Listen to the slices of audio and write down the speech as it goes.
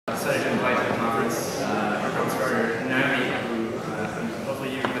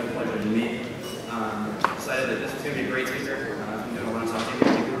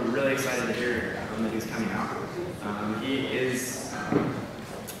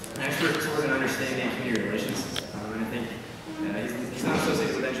expert toward an understanding of community relations. And I think he's not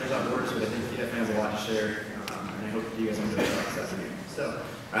associated with Ventures.org, but I think he definitely has a lot to share. And I hope you guys enjoy this afternoon. So,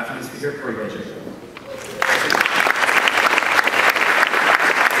 after this, here for Glazier.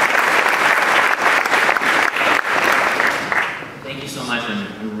 Thank you so much.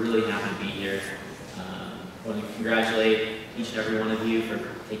 I'm really happy to be here. I want to congratulate each and every one of you for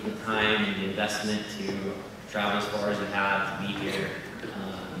taking the time and the investment to travel as far as you have to be here.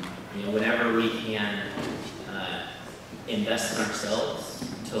 You know, whenever we can invest in ourselves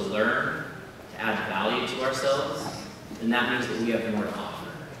to learn, to add value to ourselves, then that means that we have more to offer.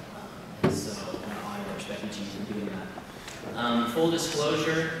 And so I want to honor and respect each of you for doing that. Full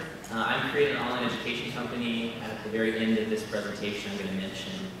disclosure, I'm creating an online education company. At the very end of this presentation, I'm going to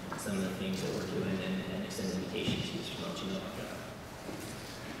mention some of the things that we're doing and extend an invitation to you to let you know about that.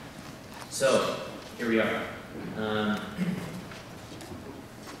 So, here we are.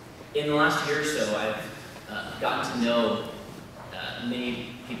 In the last year or so, I've gotten to know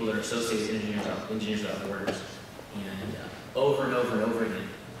many people that are associated with Engineers.org, and over and over and over again,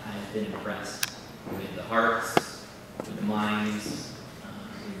 I've been impressed with the hearts, with the minds,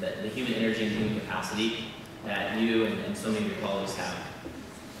 the human energy and human capacity that you and so many of your colleagues have.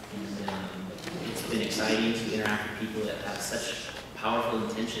 And it's been exciting to interact with people that have such powerful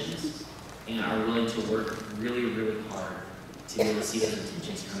intentions and are willing to work really, really hard to be able to see those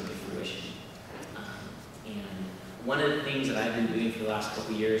intentions come to fruition. And one of the things that I've been doing for the last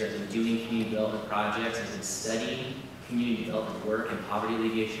couple of years, I've been doing community development projects, I've been studying community development work and poverty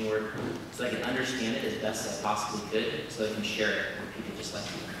alleviation work so I can understand it as best as I possibly could so I can share it with people just like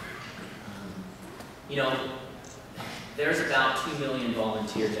you. You know, there's about 2 million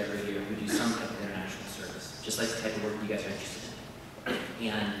volunteers every year who do some type of international service, just like the type of work you guys are interested in.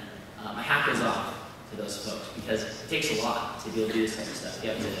 And my hat goes off to those folks because it takes a lot to be able to do this type of stuff.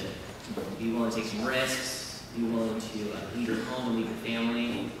 You have to be willing to take some risks, be willing to leave your home and leave your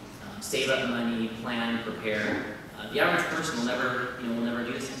family, save up money, plan, prepare. The average person will never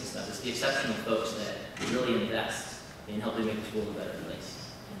do this type of stuff. It's the exceptional folks that really invest in helping make this world a better place.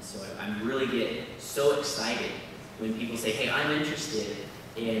 And so I really get so excited when people say, hey, I'm interested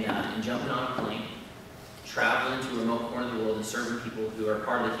in jumping on a plane, traveling to a remote corner of the world and serving people who are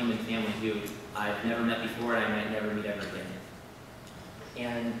part of the human family who I've never met before and I might never meet ever again.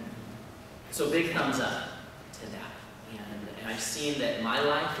 And so big thumbs up to that. And I've seen that my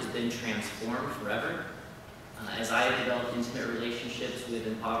life has been transformed forever as I have developed intimate relationships with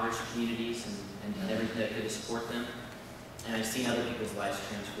impoverished communities and done everything that I could to support them. And I've seen other people's lives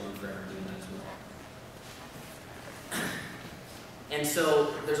transformed forever doing that as well. And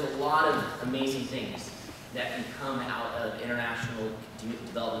so there's a lot of amazing things that can come out of international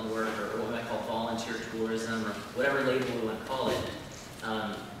development work, or what we might call volunteer tourism, or whatever label we want to call it.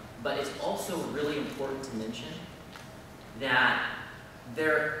 But it's also really important to mention that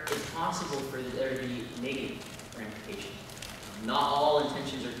it's possible for there to be negative ramifications. Not all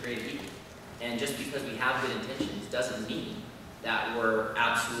intentions are created equal. And just because we have good intentions doesn't mean that we're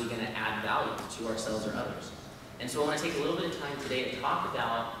absolutely going to add value to ourselves or others. And so I want to take a little bit of time today to talk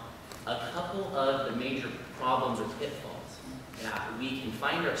about a couple of the major problems or pitfalls that we can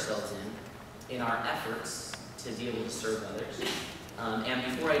find ourselves in our efforts to be able to serve others. And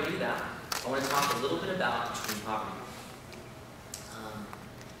before I do that, I want to talk a little bit about extreme poverty.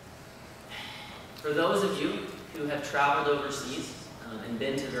 For those of you who have traveled overseas and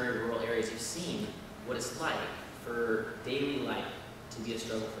been to very rural areas, you've seen what it's like for daily life to be a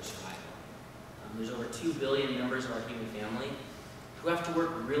struggle for survival. There's over 2 billion members of our human family who have to work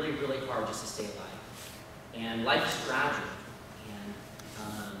really, really hard just to stay alive. And life is fragile.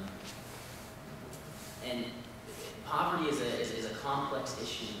 And poverty is a complex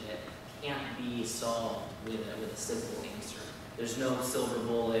issue that can't be solved with a simple answer. There's no silver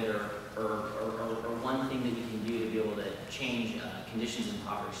bullet or one thing that we can do to be able to change conditions in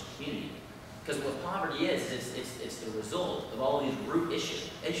impoverished community. Because what poverty is it's the result of all these root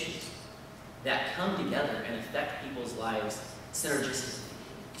issues that come together and affect people's lives synergistically.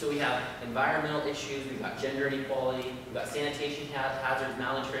 So we have environmental issues, we've got gender inequality, we've got sanitation hazards,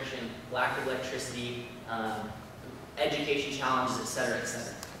 malnutrition, lack of electricity, education challenges, et cetera, et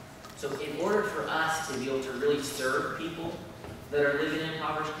cetera. So in order for us to be able to really serve people that are living in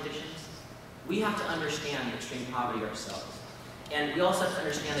impoverished conditions, we have to understand extreme poverty ourselves. And we also have to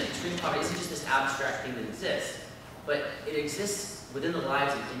understand that extreme poverty isn't just this abstract thing that exists, but it exists within the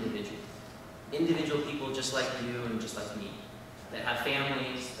lives of individuals. Individual people just like you and just like me, that have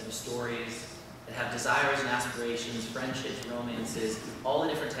families, that have stories, that have desires and aspirations, friendships, romances, all the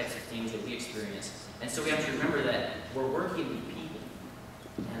different types of things that we experience. And so we have to remember that we're working with people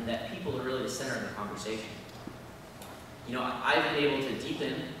and that people are really the center of the conversation. You know, I've been able to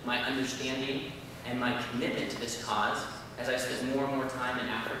deepen my understanding and my commitment to this cause as I spent more and more time in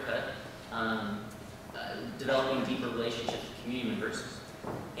Africa, developing deeper relationships with community members.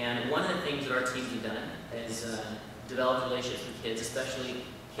 And one of the things that our teams have done is develop relationships with kids, especially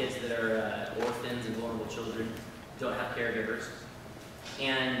kids that are orphans and vulnerable children who don't have caregivers.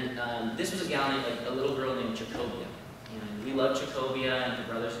 And this was a little girl named Jacobia. And we love Jacobia and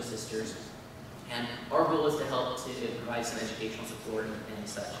her brothers and sisters. And our goal is to help to provide some educational support and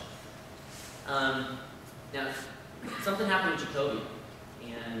such. Now, something happened with Jacobia.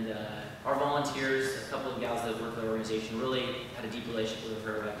 And our volunteers, a couple of gals that work for the organization, really had a deep relationship with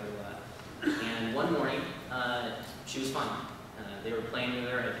her after a while. And one morning, she was fine. They were playing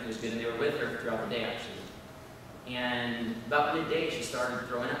with her, everything was good, and they were with her throughout the day, actually. And about midday, she started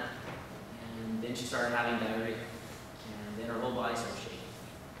throwing up. And then she started having diarrhea. And then her whole body started shaking.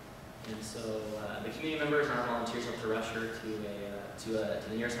 And so the community members and our volunteers helped to rush her to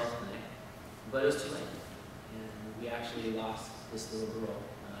the nearest health clinic. But it was too late. And we actually lost this little girl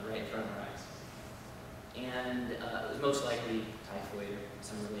right in front of our eyes. And it was most likely typhoid or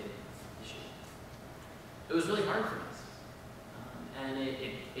some related issue. It was really hard for us. And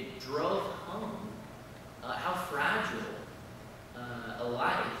it drove home how fragile a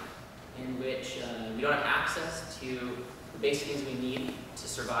life in which we don't have access to the basic things we need to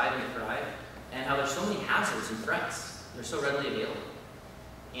survive and thrive, and how there's so many hazards and threats. They're so readily available.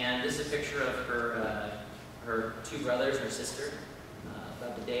 And this is a picture of her two brothers and her sister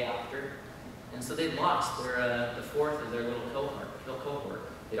about the day after. And so they'd lost the fourth of their little cohort.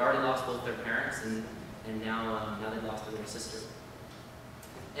 They'd already lost both their parents, and now they'd lost their little sister.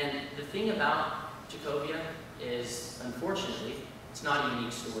 And the thing about Jacobia is, unfortunately, it's not a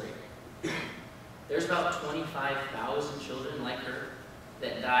unique story. There's about 25,000 children like her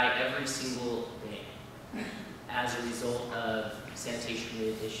that die every single day as a result of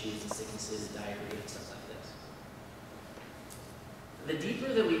sanitation-related issues and sicknesses, diarrhea, and stuff like this. The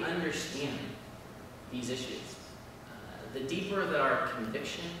deeper that we understand these issues, the deeper that our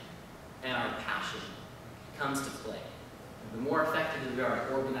conviction and our passion comes to play. The more effective we are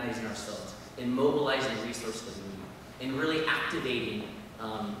at organizing ourselves, in mobilizing the resources that we need, in really activating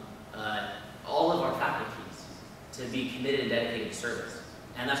all of our faculties to be committed and dedicated to service.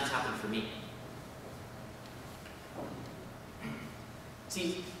 And that's what's happened for me.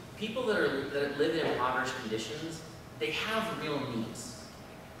 See, people that live in impoverished conditions, they have real needs.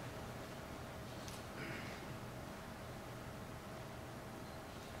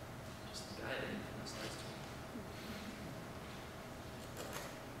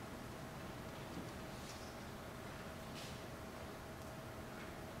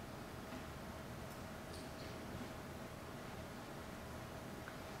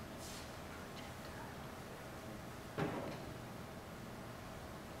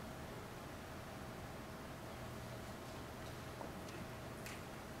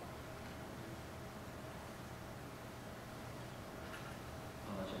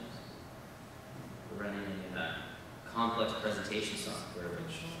 Running a complex presentation software,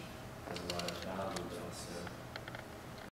 which has a lot of value, but also